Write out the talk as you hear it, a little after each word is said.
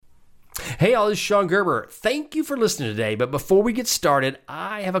Hey, all, this is Sean Gerber. Thank you for listening today, but before we get started,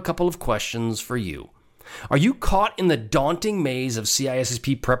 I have a couple of questions for you. Are you caught in the daunting maze of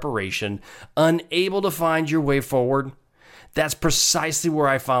CISSP preparation, unable to find your way forward? That's precisely where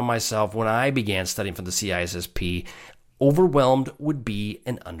I found myself when I began studying for the CISSP. Overwhelmed would be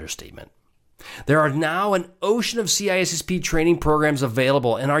an understatement. There are now an ocean of CISSP training programs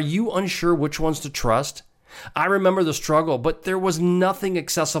available, and are you unsure which ones to trust? I remember the struggle, but there was nothing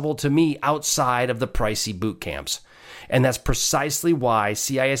accessible to me outside of the pricey boot camps. And that's precisely why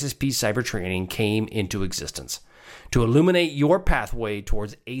CISSP cyber training came into existence, to illuminate your pathway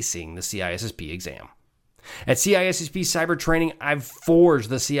towards acing the CISSP exam. At CISSP Cyber Training, I've forged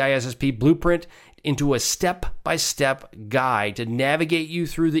the CISSP blueprint into a step-by-step guide to navigate you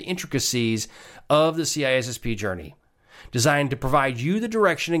through the intricacies of the CISSP journey, designed to provide you the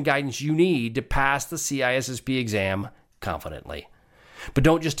direction and guidance you need to pass the CISSP exam confidently. But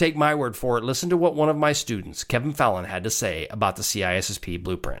don't just take my word for it. Listen to what one of my students, Kevin Fallon, had to say about the CISSP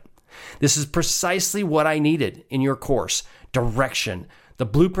blueprint. This is precisely what I needed in your course: direction. The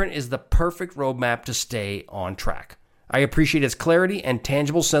blueprint is the perfect roadmap to stay on track. I appreciate its clarity and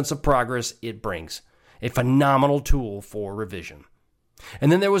tangible sense of progress it brings. A phenomenal tool for revision.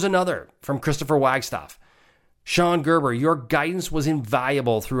 And then there was another from Christopher Wagstaff. Sean Gerber, your guidance was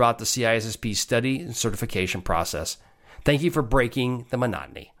invaluable throughout the CISSP study and certification process. Thank you for breaking the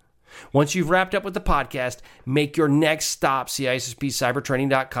monotony. Once you've wrapped up with the podcast, make your next stop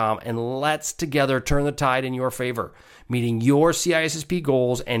CISSPcybertraining.com, and let's together turn the tide in your favor, meeting your CISSP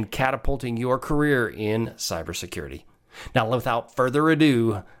goals and catapulting your career in cybersecurity. Now, without further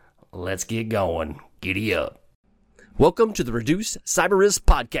ado, let's get going. Giddy up. Welcome to the Reduce Cyber Risk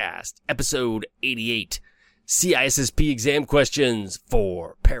Podcast, episode 88. CISSP exam questions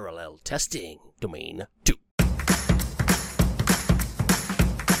for parallel testing, domain 2.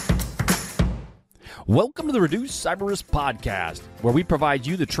 Welcome to the Reduce Cyber Risk Podcast, where we provide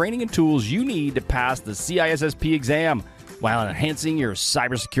you the training and tools you need to pass the CISSP exam while enhancing your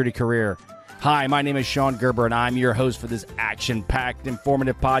cybersecurity career. Hi, my name is Sean Gerber, and I'm your host for this action-packed,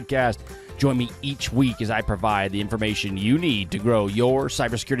 informative podcast. Join me each week as I provide the information you need to grow your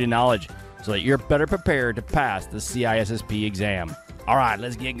cybersecurity knowledge so that you're better prepared to pass the CISSP exam. All right,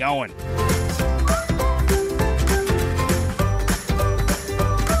 let's get going.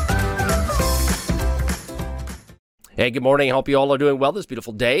 Hey, good morning. I hope you all are doing well this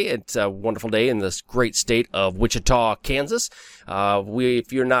beautiful day. It's a wonderful day in this great state of Wichita, Kansas.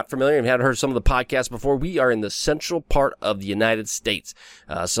 If you're not familiar and haven't heard some of the podcasts before, we are in the central part of the United States.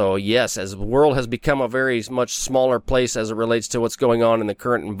 So yes, as the world has become a very much smaller place as it relates to what's going on in the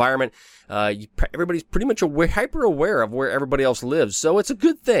current environment, everybody's pretty much hyper aware of where everybody else lives. So it's a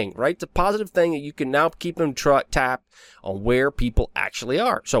good thing, right? It's a positive thing that you can now keep them tapped on where people actually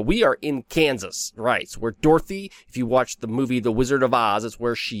are. So we are in Kansas, right? So where Dorothy, if you watch the movie The Wizard of Oz, it's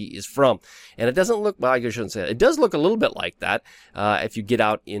where she is from. And it doesn't look, well, I shouldn't say it. It does look a little bit like that if you get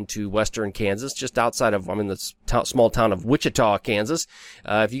out into western Kansas, just outside of, I'm in the small town of Wichita, Kansas.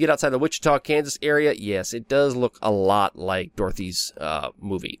 If you get outside the Wichita, Kansas area, yes, it does look a lot like Dorothy's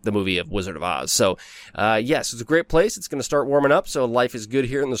movie, the movie of Wizard of Oz. So, yes, it's a great place. It's going to start warming up, so life is good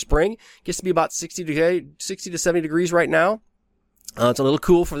here in the spring. Gets to be about 60 to 70 degrees right now. It's a little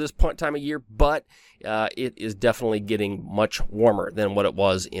cool for this time of year, but it is definitely getting much warmer than what it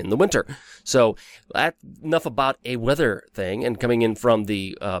was in the winter. So enough about a weather thing. And coming in from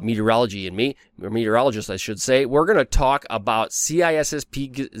the meteorology in me, or meteorologist, I should say, we're going to talk about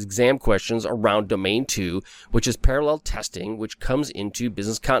CISSP exam questions around Domain 2, which is parallel testing, which comes into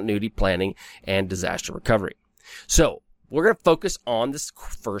business continuity planning and disaster recovery. So we're going to focus on this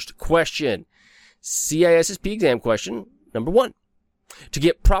first question. CISSP exam question number 1. To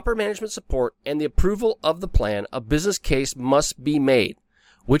get proper management support and the approval of the plan, a business case must be made.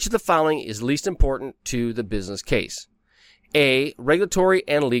 Which of the following is least important to the business case? A. Regulatory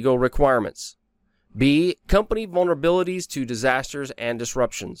and legal requirements. B. Company vulnerabilities to disasters and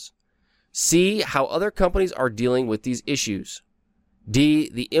disruptions. C. How other companies are dealing with these issues. D.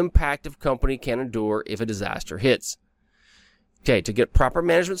 The impact a company can endure if a disaster hits. Okay, to get proper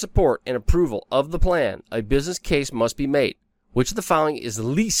management support and approval of the plan, a business case must be made. Which of the following is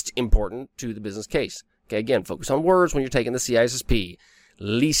least important to the business case? Okay, again, focus on words when you're taking the CISSP.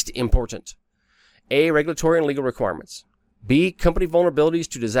 Least important. A. Regulatory and legal requirements. B. Company vulnerabilities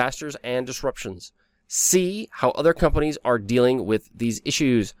to disasters and disruptions. C. How other companies are dealing with these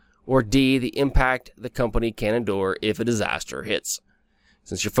issues. Or D. The impact the company can endure if a disaster hits.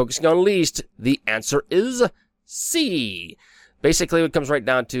 Since you're focusing on least, the answer is C. Basically, what it comes right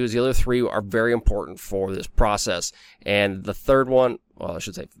down to is the other three are very important for this process. And the third one, well, I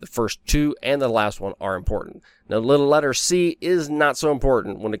should say the first two and the last one are important. Now, the little letter C is not so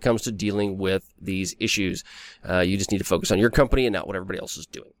important when it comes to dealing with these issues. You just need to focus on your company and not what everybody else is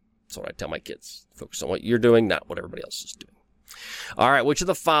doing. That's what I tell my kids. Focus on what you're doing, not what everybody else is doing. All right, which of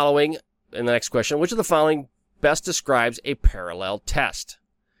the following, in the next question, which of the following best describes a parallel test?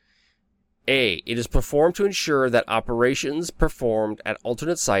 A, it is performed to ensure that operations performed at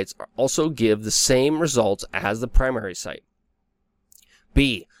alternate sites also give the same results as the primary site.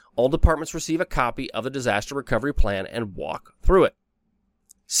 B, all departments receive a copy of the disaster recovery plan and walk through it.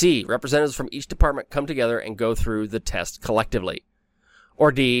 C, representatives from each department come together and go through the test collectively.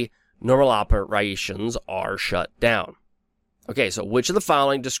 Or D, normal operations are shut down. Okay, so which of the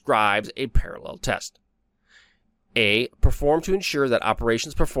following describes a parallel test? A, performed to ensure that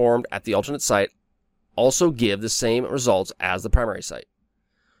operations performed at the alternate site also give the same results as the primary site.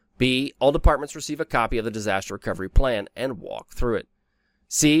 B, all departments receive a copy of the disaster recovery plan and walk through it.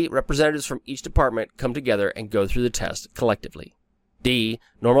 C, representatives from each department come together and go through the test collectively. D,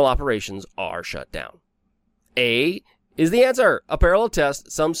 normal operations are shut down. A is the answer. A parallel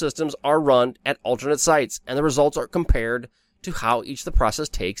test, some systems are run at alternate sites, and the results are compared to how each the process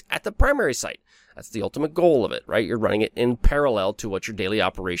takes at the primary site. That's the ultimate goal of it, right? You're running it in parallel to what your daily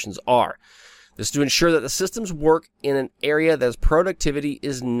operations are. This is to ensure that the systems work in an area that productivity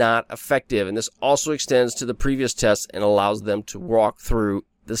is not effective. And this also extends to the previous tests and allows them to walk through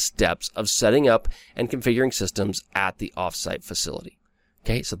the steps of setting up and configuring systems at the offsite facility.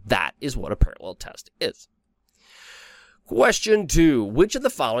 Okay, so that is what a parallel test is. Question 2. Which of the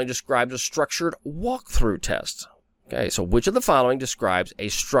following describes a structured walkthrough test? Okay, so which of the following describes a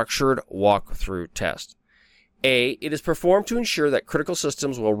structured walkthrough test? A, it is performed to ensure that critical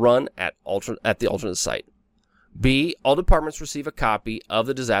systems will run at the alternate site. B, all departments receive a copy of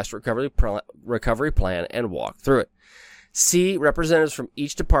the disaster recovery plan and walk through it. C, representatives from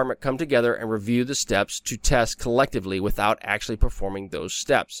each department come together and review the steps to test collectively without actually performing those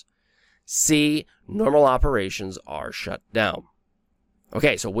steps. C, normal operations are shut down.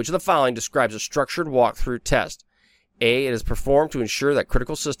 Okay, so which of the following describes a structured walkthrough test? A, it is performed to ensure that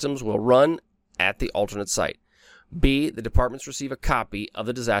critical systems will run at the alternate site. B, the departments receive a copy of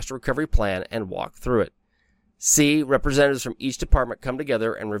the disaster recovery plan and walk through it. C, representatives from each department come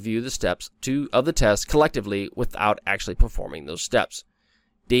together and review the steps of the test collectively without actually performing those steps.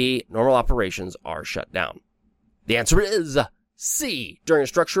 D, normal operations are shut down. The answer is C. During a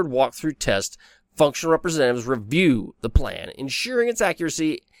structured walkthrough test, functional representatives review the plan, ensuring its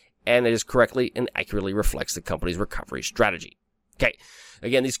accuracy and it is correctly and accurately reflects the company's recovery strategy. Okay,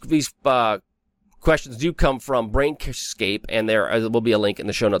 again, these questions do come from Brainscape, and there will be a link in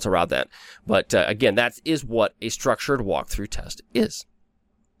the show notes around that. But again, that is what a structured walkthrough test is.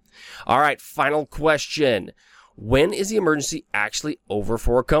 All right, final question. When is the emergency actually over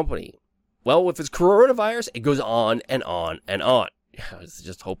for a company? Well, if it's coronavirus, it goes on and on and on.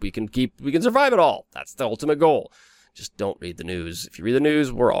 Just hope we can survive it all. That's the ultimate goal. Just don't read the news. If you read the news,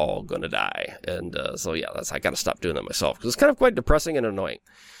 we're all going to die. And so, yeah, I got to stop doing that myself because it's kind of quite depressing and annoying.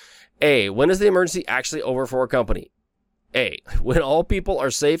 A, when is the emergency actually over for a company? A, when all people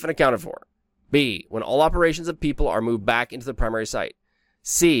are safe and accounted for. B, when all operations of people are moved back into the primary site.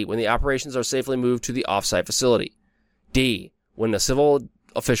 C, when the operations are safely moved to the offsite facility. D, when the civil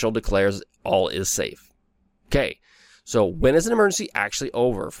official declares all is safe. Okay, so when is an emergency actually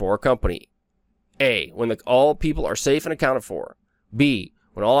over for a company? A, when all people are safe and accounted for. B,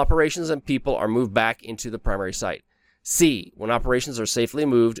 when all operations and people are moved back into the primary site. C, when operations are safely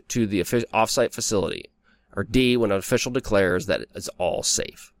moved to the offsite facility. Or D, when an official declares that it's all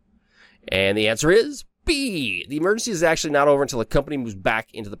safe. And the answer is B. The emergency is actually not over until the company moves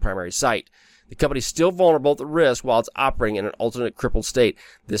back into the primary site. The company is still vulnerable to risk while it's operating in an alternate crippled state.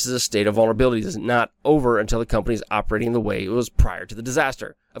 This is a state of vulnerability. This is not over until the company is operating the way it was prior to the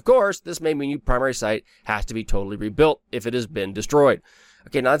disaster. Of course, this may mean your primary site has to be totally rebuilt if it has been destroyed.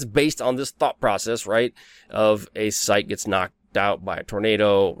 Okay, now that's based on this thought process, right, of a site gets knocked out by a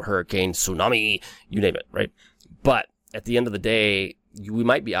tornado, hurricane, tsunami, you name it, right? But at the end of the day, we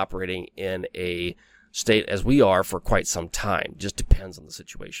might be operating in a state as we are for quite some time. Just depends on the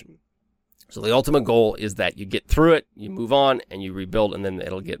situation. So the ultimate goal is that you get through it, you move on, and you rebuild, and then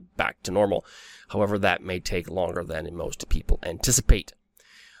it'll get back to normal. However, that may take longer than most people anticipate.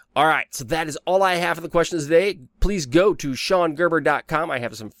 All right, so that is all I have for the questions today. Please go to SeanGerber.com. I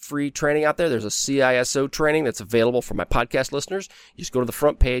have some free training out there. There's a CISO training that's available for my podcast listeners. You just go to the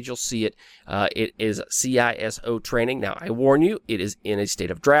front page, you'll see it. It is CISO training. Now, I warn you, it is in a state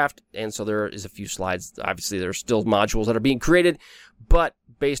of draft, and so there is a few slides. Obviously, there are still modules that are being created, but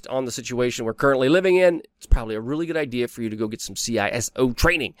based on the situation we're currently living in, it's probably a really good idea for you to go get some CISO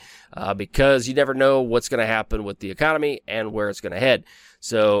training because you never know what's going to happen with the economy and where it's going to head.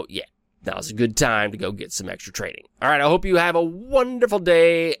 So, yeah, now's a good time to go get some extra training. All right, I hope you have a wonderful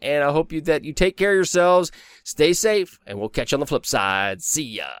day, and I hope that you take care of yourselves, stay safe, and we'll catch you on the flip side. See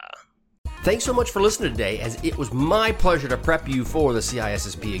ya. Thanks so much for listening today, as it was my pleasure to prep you for the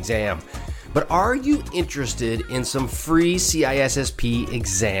CISSP exam. But are you interested in some free CISSP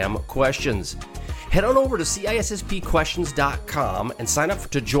exam questions? Head on over to CISSPquestions.com and sign up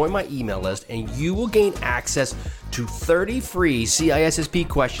to join my email list, and you will gain access to 30 free CISSP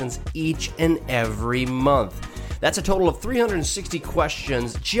questions each and every month. That's a total of 360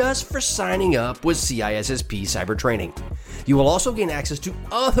 questions just for signing up with CISSP Cyber Training. You will also gain access to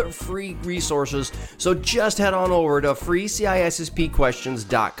other free resources, so just head on over to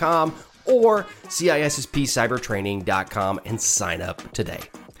freeCISSPquestions.com or CISSPcybertraining.com and sign up today.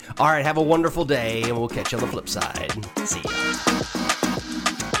 All right, have a wonderful day, and we'll catch you on the flip side. See ya.